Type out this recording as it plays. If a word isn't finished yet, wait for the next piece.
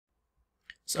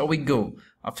So we go.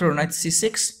 After knight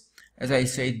c6, as I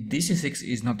said, dc6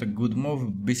 is not a good move,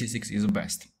 bc6 is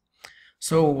best.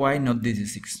 So why not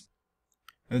dc6?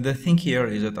 The thing here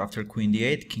is that after queen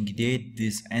d8, king d8,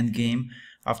 this endgame,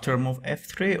 after move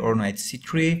f3 or knight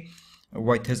c3,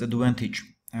 white has advantage.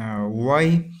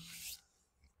 Why?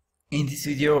 In this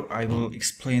video I will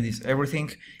explain this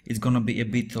everything. It's gonna be a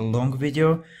bit a long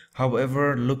video.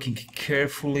 However, looking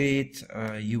carefully,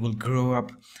 you will grow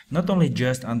up not only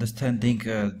just understanding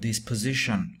this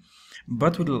position,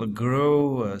 but will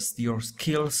grow your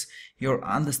skills. Your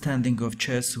understanding of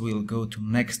chess will go to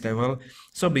next level.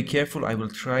 So be careful. I will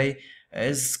try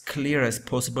as clear as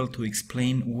possible to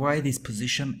explain why this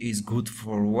position is good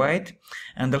for white,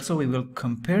 and also we will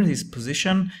compare this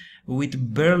position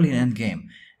with Berlin endgame.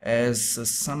 As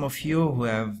some of you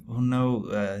who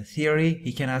know theory,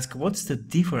 you can ask what's the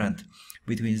difference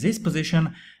between this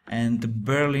position and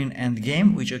Berlin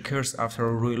endgame, which occurs after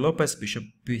Ruy Lopez, bishop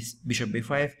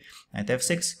b5, knight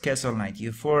f6, castle, knight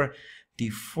e4,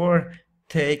 d4,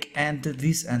 take, and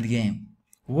this endgame.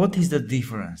 What is the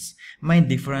difference? Main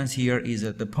difference here is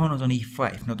that the pawn is on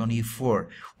e5, not on e4.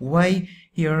 Why?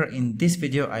 Here in this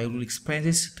video I will explain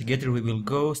this. Together we will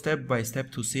go step by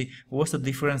step to see what the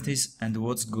difference is and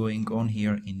what's going on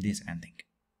here in this ending.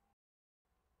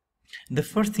 The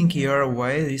first thing here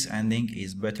why this ending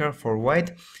is better for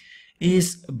white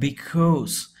is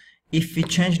because if we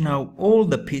change now all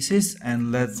the pieces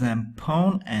and let them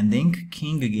pawn ending,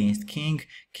 king against king,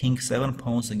 king 7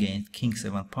 pawns against king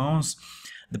 7 pawns,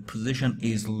 the position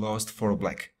is lost for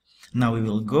black. Now we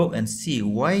will go and see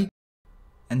why.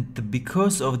 And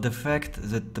because of the fact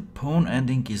that the pawn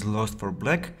ending is lost for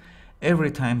black,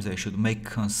 every time they should make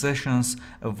concessions,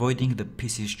 avoiding the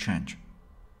pieces change.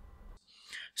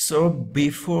 So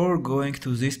before going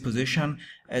to this position,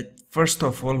 first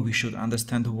of all we should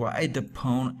understand why the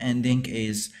pawn ending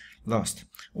is lost.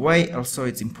 Why also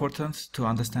it's important to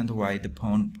understand why the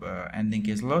pawn ending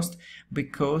is lost,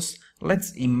 because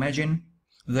let's imagine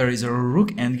there is a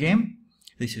rook endgame.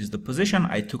 This is the position.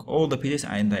 I took all the pieces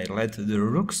and I let the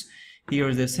rooks.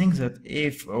 Here the thing that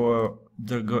if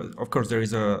of course there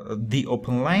is a d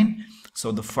open line,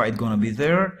 so the fight gonna be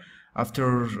there.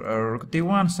 After rook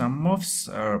d1, some moves.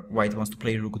 White wants to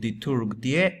play rook d2, rook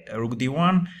d8, rook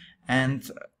d1,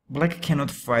 and black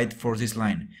cannot fight for this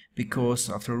line because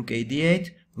after rook a d8,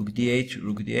 rook d8,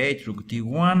 rook d8, rook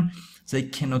d1, they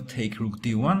cannot take rook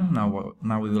d1.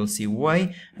 Now we will see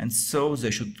why, and so they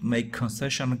should make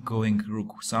concession going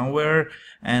rook somewhere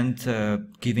and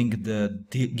giving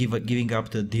up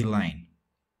the d line.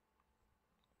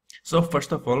 So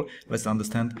first of all, let's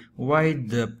understand why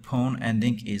the pawn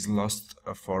ending is lost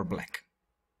for black.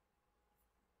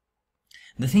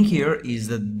 The thing here is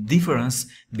the difference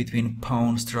between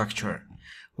pawn structure.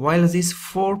 While these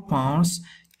 4 pawns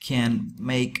can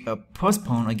make a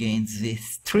postpawn against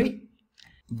these 3,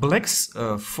 black's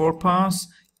 4 pawns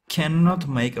cannot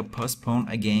make a postpawn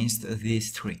against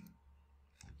these 3.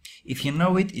 If you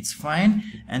know it, it's fine,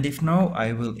 and if no,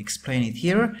 I will explain it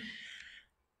here.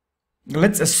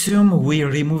 Let's assume we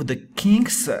remove the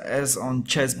kings, as on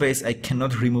ChessBase I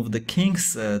cannot remove the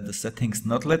kings, the settings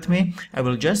not let me. I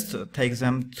will just take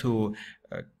them to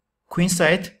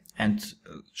queenside and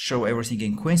show everything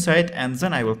in queenside, and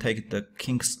then I will take the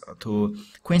kings to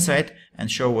queenside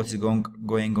and show what is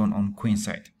going on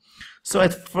queenside. So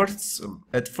at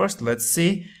first let's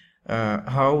see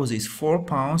how these 4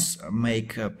 pawns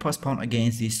make a postpawn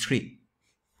against these 3.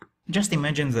 Just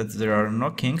imagine that there are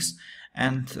no kings,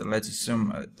 and let's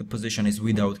assume the position is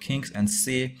without kings, and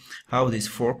see how these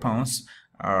 4 pawns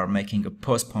are making a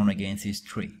postpawn against these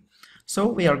 3. So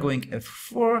we are going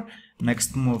f4,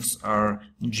 next moves are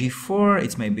g4,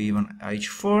 it's maybe even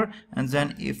h4, and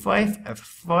then e5,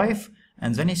 f5,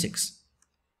 and then e6.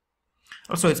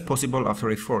 Also it's possible after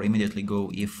e4 immediately go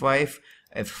e5,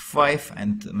 f5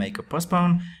 and make a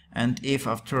postpawn, and if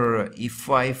after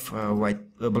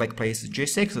e5 black plays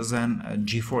g6, then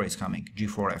g4 is coming,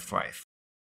 g4, f5.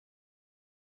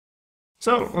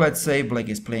 So let's say black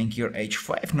is playing here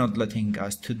h5, not letting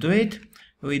us to do it.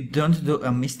 We don't do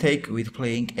a mistake with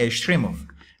playing h3 move.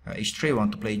 h3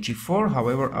 want to play g4,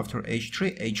 however after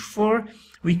h3, h4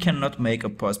 we cannot make a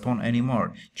postpawn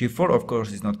anymore. g4 of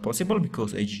course is not possible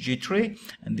because hg3,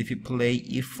 and if you play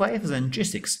e5 then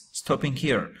g6, stopping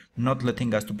here, not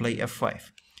letting us to play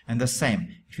f5. And the same,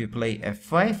 if you play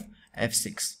f5,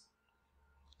 f6.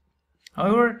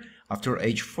 However, after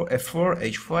h4, f4,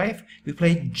 h5, we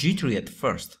play g3 at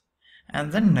first,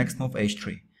 and then next move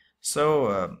h3.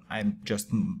 So I just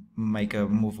make a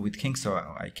move with king, so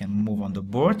I can move on the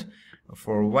board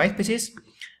for white pieces.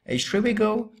 h3 we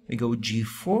go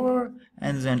g4,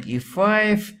 and then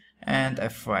e5, and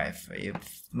f5.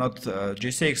 If not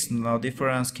g6, no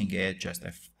difference, king 8, just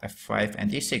f5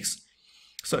 and e6.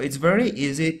 So it's very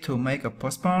easy to make a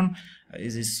postpawn.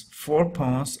 It is 4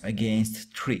 pawns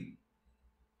against 3.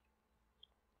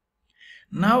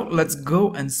 Now let's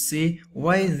go and see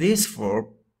why these 4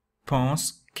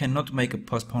 pawns cannot make a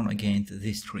postpawn against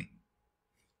these 3.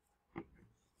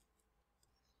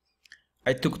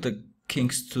 I took the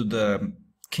kings to the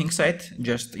king side.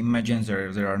 Just imagine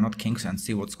there are not kings and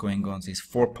see what's going on. These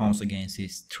 4 pawns against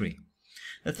these 3.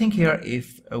 The thing here,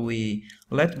 if we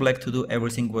let black to do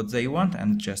everything what they want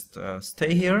and just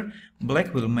stay here,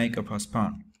 black will make a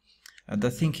postpawn.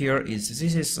 The thing here is,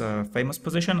 this is a famous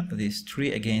position, this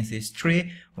 3 against this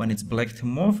 3. When it's black to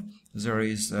move, there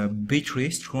is a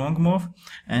b3 strong move,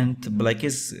 and black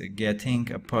is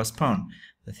getting a postpawn.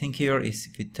 The thing here is,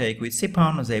 if we take with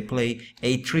c-pawn, they play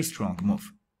a3 strong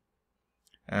move.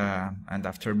 And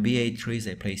after b8-3,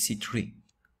 they play c3.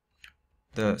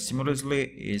 The similarly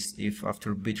is, if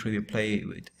after b3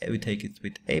 we take it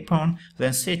with a-pawn,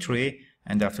 then c3,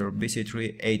 and after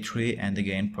bc3, a3, and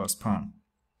again postpawn.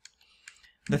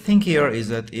 The thing here is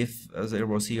that if there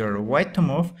was here a white to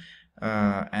move,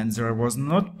 and there was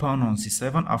not pawn on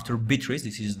c7 after b3,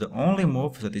 this is the only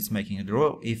move that is making a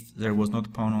draw. If there was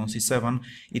not pawn on c7,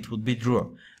 it would be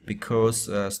draw, because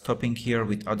stopping here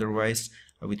with otherwise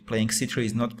with playing c3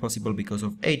 is not possible because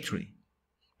of a3.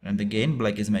 And again,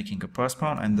 black is making a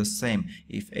postpawn, and the same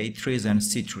if a3 then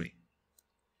c3.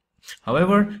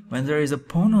 However, when there is a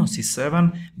pawn on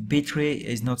c7, b3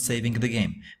 is not saving the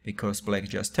game, because black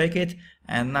just take it,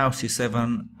 and now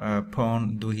c7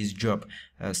 pawn do his job.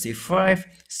 c5,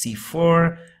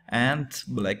 c4, and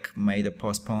black made a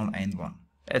postpawn and won.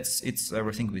 It's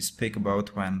everything we speak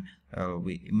about when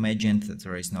we imagined that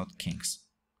there is not kings.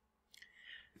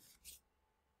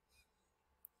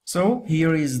 So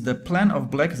here is the plan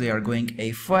of black. They are going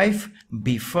a5,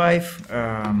 b5,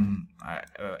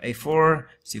 a4,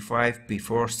 c5,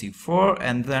 b4, c4,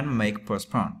 and then make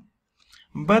postpawn.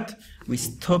 But we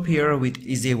stop here with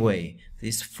easy way.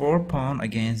 This 4 pawn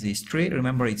against this 3,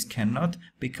 remember it cannot,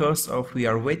 because of we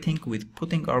are waiting with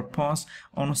putting our pawns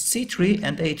on c3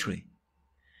 and a3.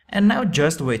 And now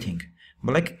just waiting.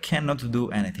 Black cannot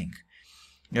do anything.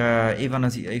 Even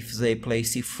if they play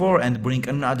c4 and bring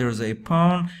another their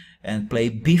pawn and play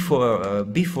b4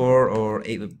 or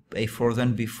a4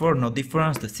 then b4, no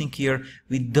difference. The thing here,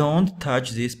 we don't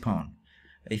touch this pawn.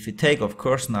 If we take, of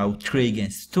course, now 3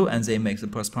 against 2 and they make the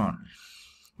postpawn.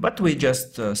 But we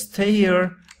just stay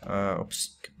here,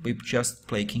 we just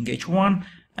play king h1,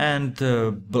 and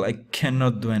black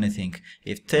cannot do anything.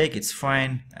 If take, it's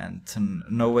fine, and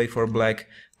no way for black.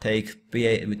 Take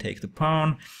b8, we take the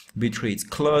pawn, b3 it's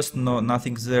closed,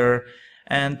 nothing's there,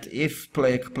 and if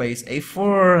black plays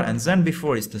a4 and then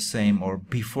b4 is the same, or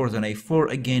b4 then a4,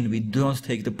 again we don't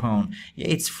take the pawn. Yeah,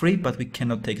 it's free, but we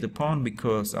cannot take the pawn,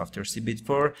 because after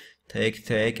c4,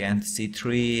 take, and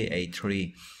c3,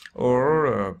 a3,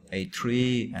 or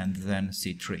a3 and then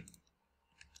c3.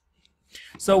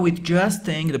 So with just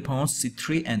taking the pawns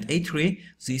c3 and a3,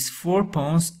 these 4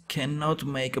 pawns cannot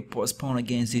make a postpawn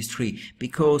against these 3,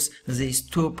 because these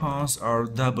 2 pawns are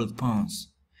doubled pawns.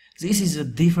 This is the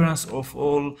difference of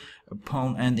all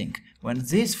pawn ending. When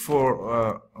these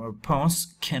 4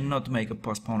 pawns cannot make a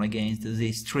postpawn against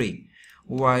these 3,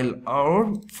 while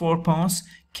our 4 pawns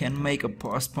can make a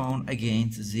postpawn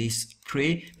against these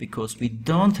 3, because we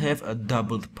don't have a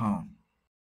doubled pawn.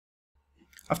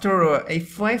 After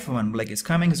a5, when black is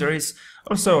coming, there is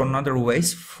also another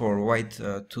ways for white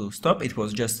to stop. It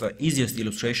was just the easiest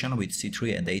illustration with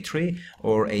c3 and a3,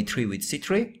 or a3 with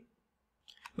c3.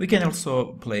 We can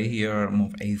also play here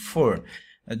move a4.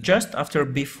 Just after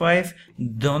b5,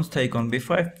 don't take on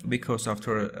b5, because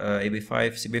after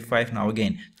ab5, cb5, now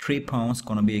again 3 pawns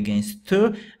gonna be against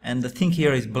 2, and the thing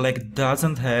here is black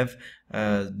doesn't have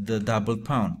the double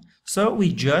pawn. So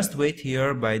we just wait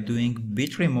here by doing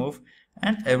b3 move,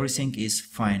 and everything is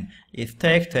fine. If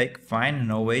take, fine,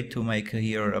 no way to make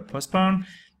here a postpawn.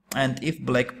 And if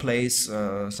black plays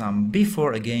some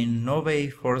b4, again no way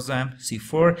for them,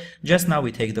 c4, just now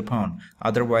we take the pawn.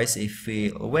 Otherwise, if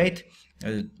we wait,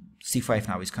 c5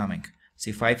 now is coming,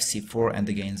 c5, c4, and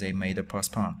again they made a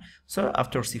postpawn. So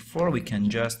after c4 we can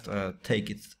just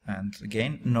take it, and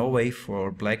again no way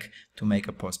for black to make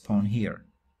a postpawn here.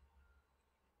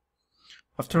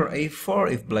 After a4,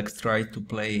 if black tries to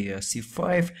play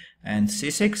c5 and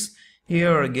c6,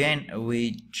 here again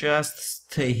we just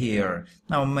stay here.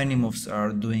 Now many moves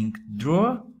are doing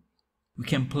draw. We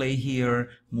can play here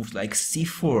moves like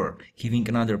c4, giving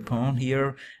another pawn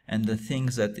here, and the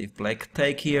things that if black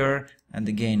take here, and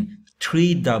again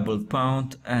 3 double pawn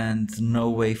and no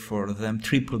way for them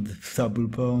triple double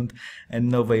pawn, and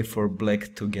no way for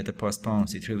black to get a passed pawn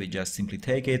c3. We just simply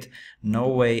take it, no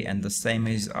way, and the same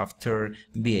is after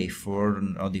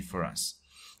ba4, no difference.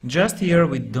 Just here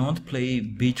we don't play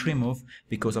b3 move,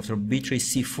 because after b3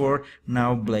 c4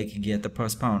 now black get a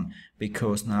passed pawn,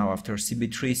 because now after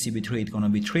cb3 it's gonna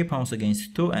be 3 pawns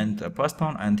against 2 and a passed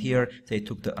pawn, and here they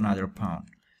took another pawn.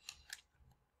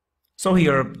 So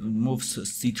here moves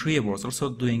c3 was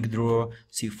also doing draw,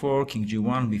 c4, king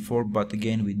g1 before, but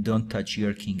again we don't touch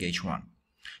here king h1.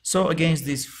 So against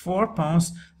these 4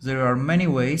 pawns there are many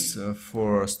ways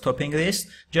for stopping this.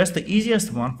 Just the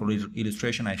easiest one for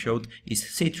illustration I showed is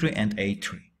c3 and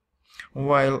a3,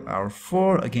 while our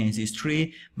 4 against these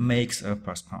 3 makes a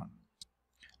passed pawn.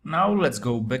 Now let's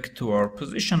go back to our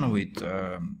position with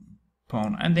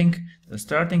pawn ending, the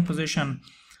starting position.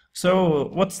 So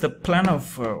what's the plan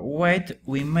of white?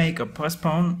 We make a passed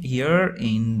pawn here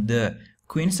in the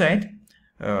queen side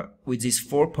with these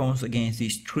 4 pawns against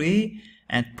these 3,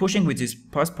 and pushing with this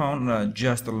passed pawn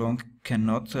just alone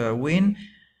cannot win.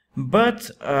 But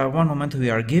one moment we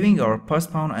are giving our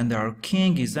passed pawn and our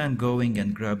king is then going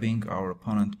and grabbing our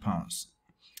opponent pawns.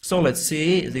 So let's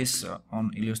see this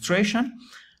on illustration.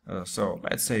 So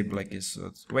let's say black is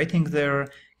waiting there,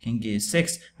 king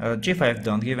e6, g5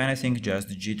 don't give anything, just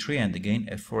g3, and again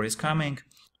f4 is coming.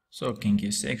 So king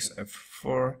e6,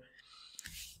 f4,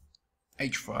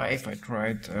 h5, I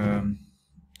tried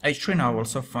h3 now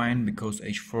also fine, because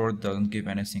h4 doesn't give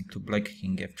anything to black,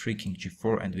 king f3, king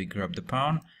g4, and we grab the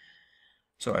pawn.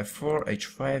 So f4,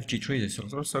 h5, g3, this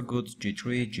is also good,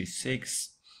 g3, g6,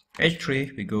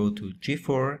 h3, we go to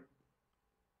g4,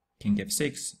 king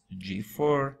f6,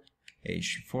 g4,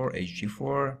 h4,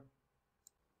 hg4,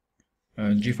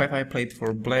 g5 I played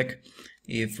for black.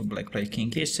 If black played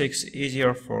king e6,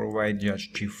 easier for white,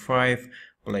 just g5,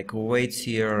 black waits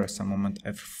here, some moment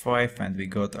f5, and we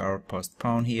got our passed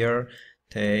pawn here,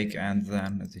 take, and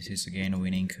then this is again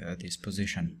winning this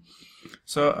position.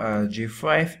 So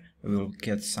g5, we will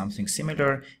get something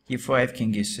similar, e5,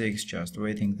 king e6, just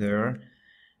waiting there.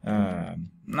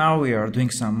 Now we are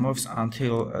doing some moves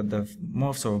until the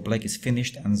moves of black is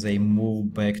finished and they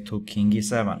move back to king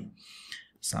e7.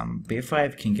 Some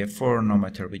b5, king f4, no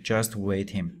matter, we just wait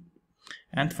him.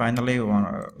 And finally,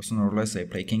 sooner or less, they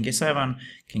play king e7,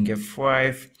 king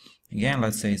f5. Again,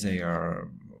 let's say they are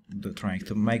trying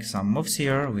to make some moves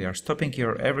here. We are stopping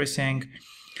here everything.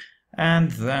 And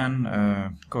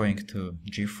then going to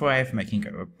g5, making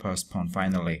a passed pawn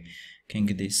finally. King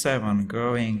d7,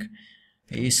 going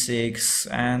e6,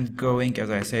 and going,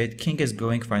 as I said, king is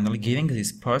going finally, giving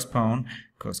this passed pawn,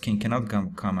 because king cannot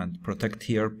come and protect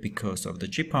here because of the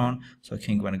g pawn. So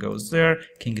king when goes there,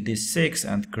 king d6,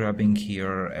 and grabbing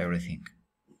here everything.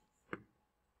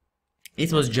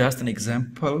 It was just an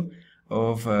example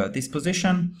of this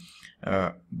position.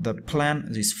 The plan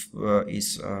is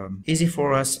easy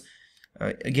for us.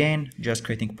 Again, just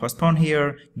creating passed pawn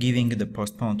here, giving the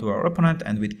passed pawn to our opponent,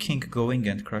 and with king going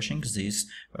and crushing these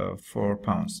 4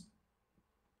 pawns.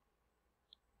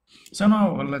 So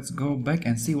now let's go back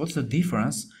and see what's the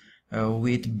difference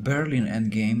with Berlin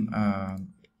endgame.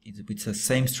 It's the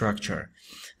same structure.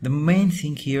 The main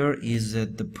thing here is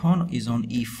that the pawn is on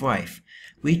e5,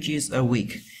 which is a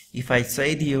weak. If I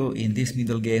say to you in this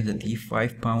middle game that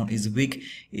e5 pawn is weak,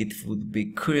 it would be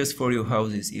curious for you how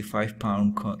this e5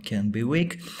 pawn can be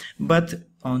weak. But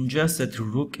on just that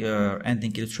rook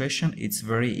ending illustration, it's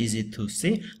very easy to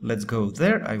see. Let's go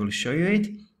there, I will show you it.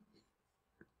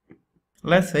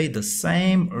 Let's say the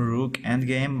same rook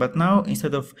endgame, but now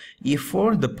instead of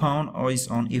e4, the pawn is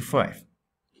on e5.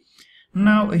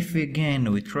 Now if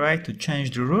we try to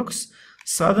change the rooks,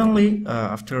 suddenly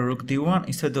after rook d1,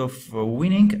 instead of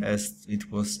winning as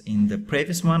it was in the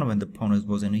previous one when the pawn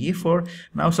was in e4,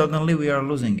 now suddenly we are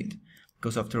losing it.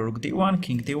 Because after rook d1,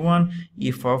 king d1,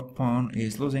 e5 pawn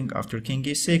is losing, after king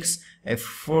e6,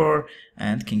 f4,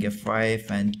 and king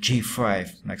f5 and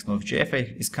g5. Next move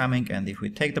g5 is coming, and if we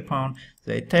take the pawn,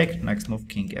 they take. Next move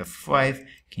king f5,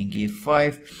 king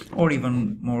e5, or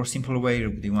even more simple way,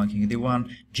 rook d1, king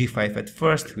d1, g5 at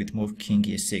first with move king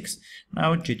e6.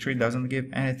 Now g3 doesn't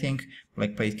give anything.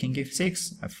 Black plays king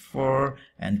f6, f4,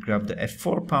 and grab the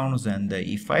f4 pawns and the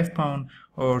e5 pawn,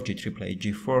 or g3 play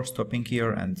g4, stopping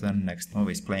here, and then next move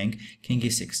is playing king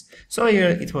e6. So here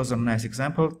it was a nice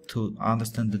example to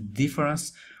understand the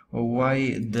difference of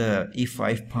why the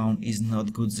e5 pawn is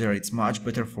not good there. It's much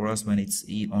better for us when it's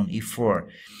on e4.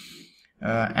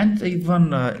 And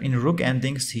even in rook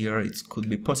endings here, it could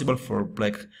be possible for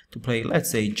black to play,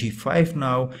 let's say, g5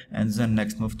 now, and then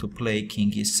next move to play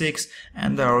king e6,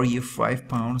 and our e5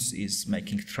 pawns is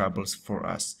making troubles for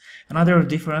us. Another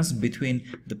difference between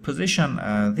the position,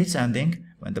 this ending,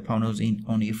 when the pawn is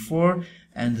on e4,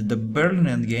 and the Berlin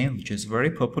endgame, which is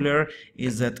very popular,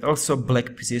 is that also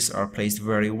black pieces are placed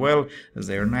very well.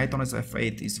 Their knight on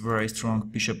f8 is very strong,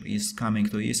 bishop is coming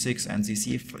to e6, and this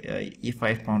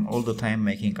e5 pawn all the time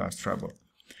making us trouble.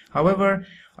 However,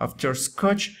 after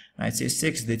Scotch, knight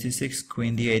c6, dc6,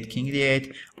 queen d8, king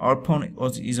d8, our pawn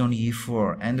is on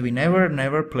e4, and we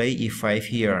never play e5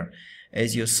 here.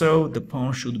 As you saw, the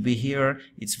pawn should be here.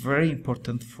 It's very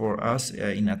important for us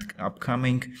in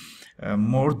upcoming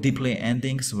more deeply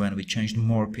endings when we changed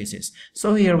more pieces.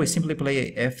 So here we simply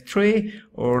play f3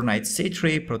 or knight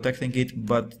c3, protecting it,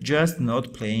 but just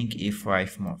not playing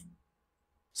e5 move.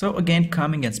 So again,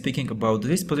 coming and speaking about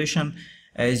this position,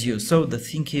 as you saw, the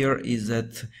thing here is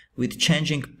that with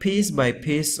changing piece by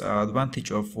piece, advantage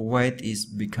of white is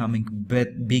becoming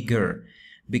bigger,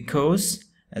 because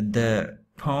the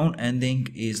pawn ending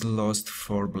is lost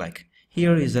for black.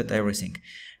 Here is that everything.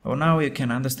 Well, now you can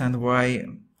understand why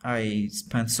I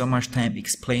spent so much time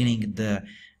explaining the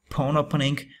pawn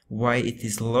opening, why it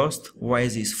is lost, why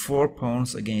these 4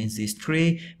 pawns against these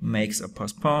 3 makes a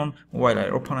pass pawn, while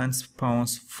our opponent's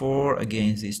pawns 4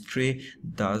 against these 3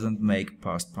 doesn't make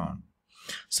pass pawn.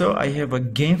 So I have a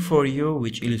game for you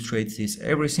which illustrates this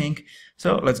everything.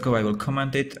 So let's go, I will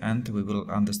comment it and we will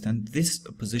understand this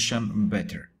position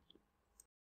better.